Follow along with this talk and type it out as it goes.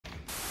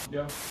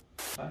Yo.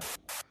 Hi.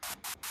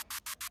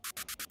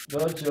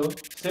 Go, Joe.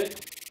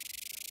 Sit.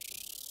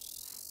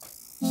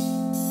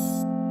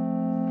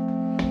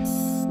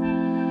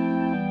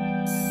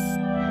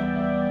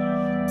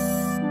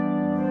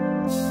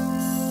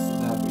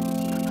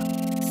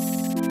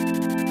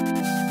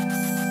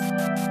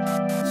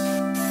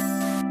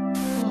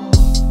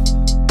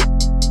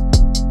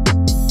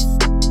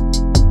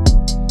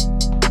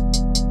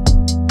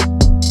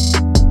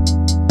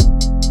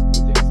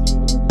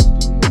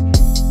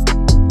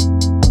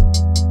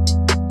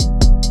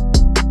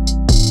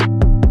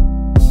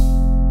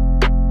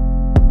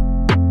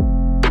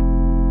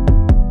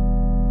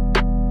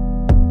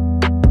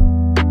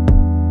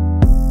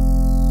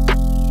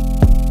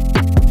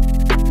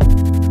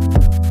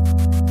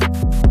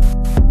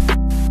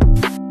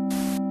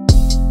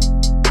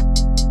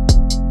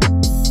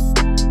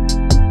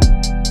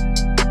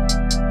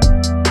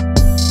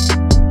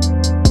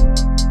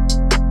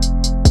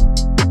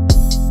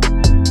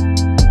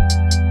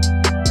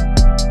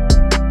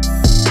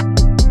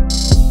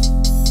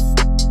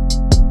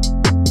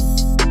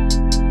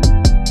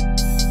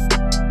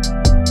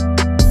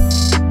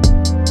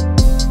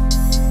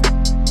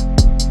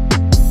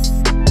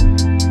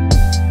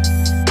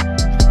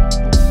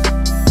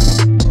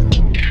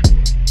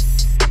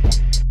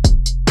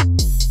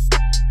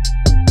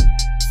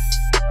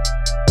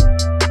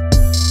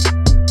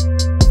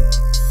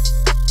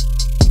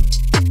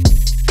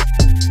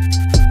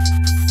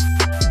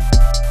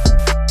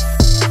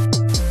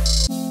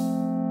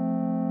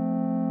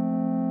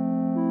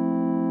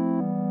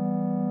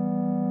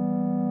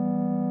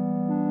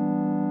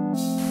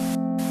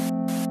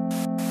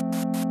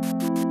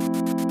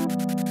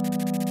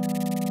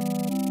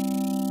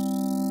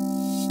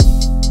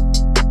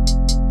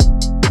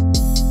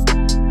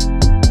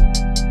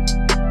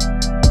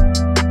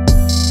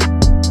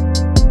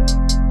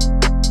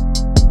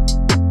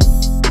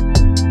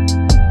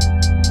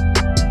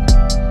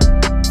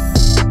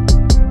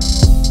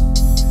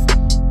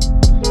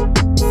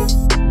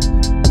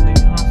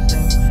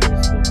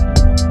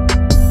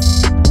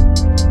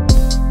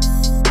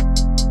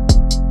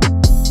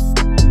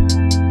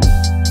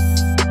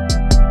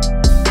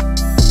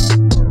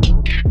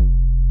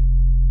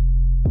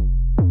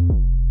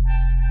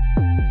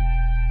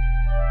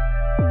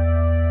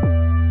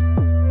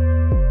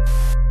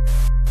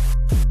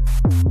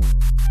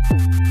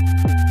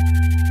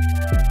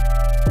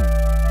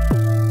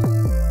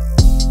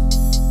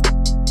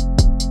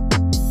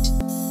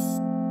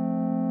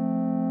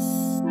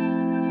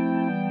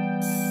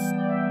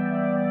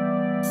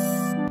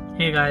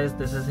 Hey guys,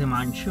 this is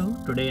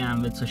Himanshu. Today I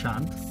am with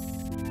Sushant.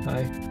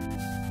 Hi.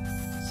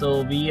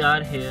 So we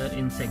are here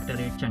in Sector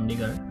 8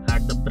 Chandigarh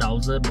at the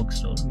Browser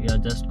bookstore. We are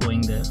just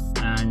going there,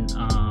 and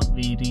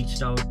they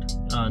reached out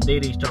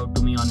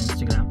to me on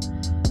Instagram,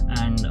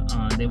 and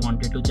they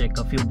wanted to check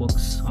a few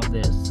books of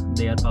theirs.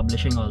 They are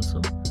publishing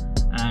also,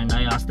 and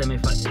I asked them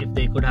if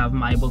they could have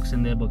my books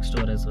in their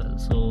bookstore as well.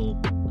 So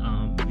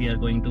we are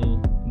going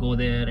to go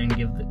there and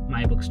give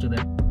my books to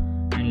them,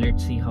 and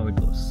let's see how it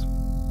goes.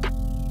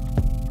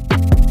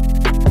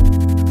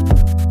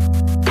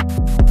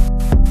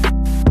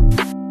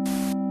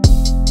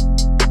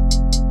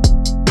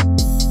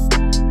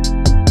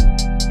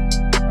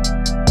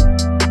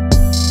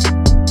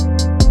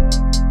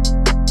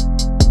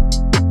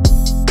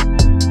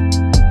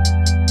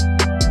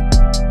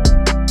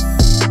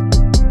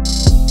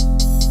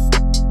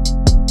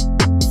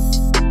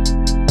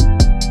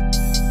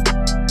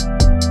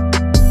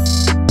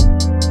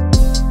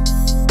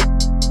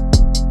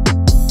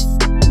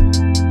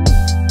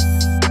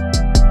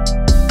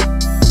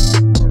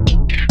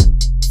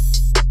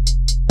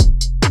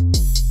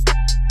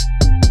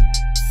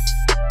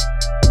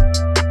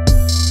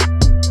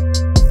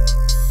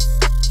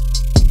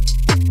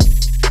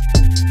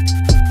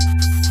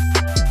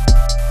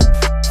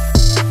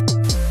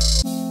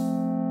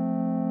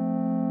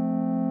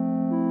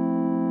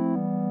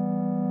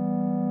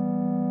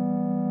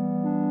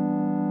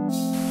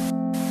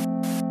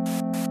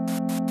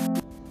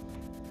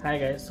 Hi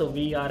guys, so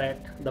we are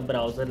at the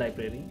Browser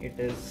library. It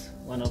is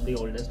one of the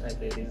oldest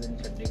libraries in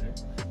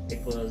Chandigarh.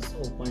 It was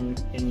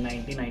opened in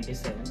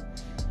 1997,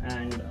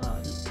 and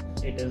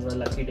it is a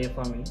lucky day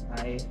for me.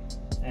 I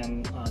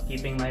am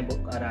keeping my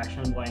book A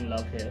Rational Boy in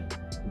Love here.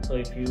 So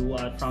if you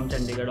are from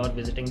Chandigarh or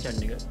visiting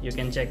Chandigarh, you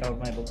can check out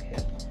my book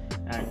here.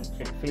 And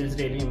it feels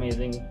really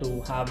amazing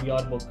to have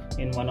your book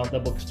in one of the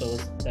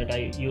bookstores that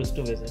I used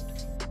to visit.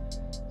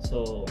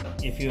 So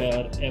if you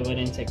are ever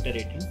in Sector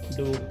 18,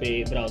 do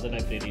pay Browser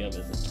Library a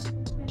visit.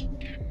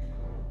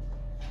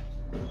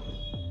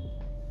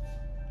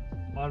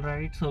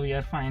 Alright, so we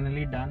are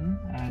finally done,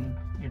 and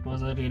it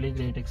was a really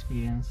great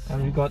experience.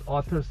 And we got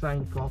author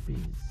signed copies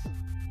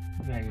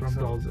from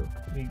Browser.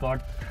 We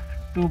got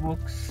 2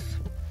 books,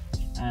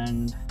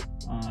 and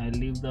I'll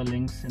leave the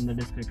links in the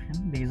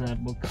description. These are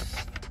books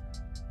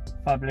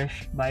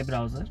published by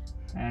Browser,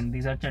 and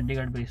these are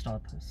Chandigarh based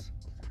authors.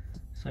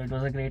 So it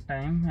was a great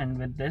time, and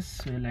with this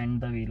we'll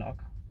end the vlog.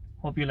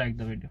 Hope you liked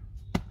the video.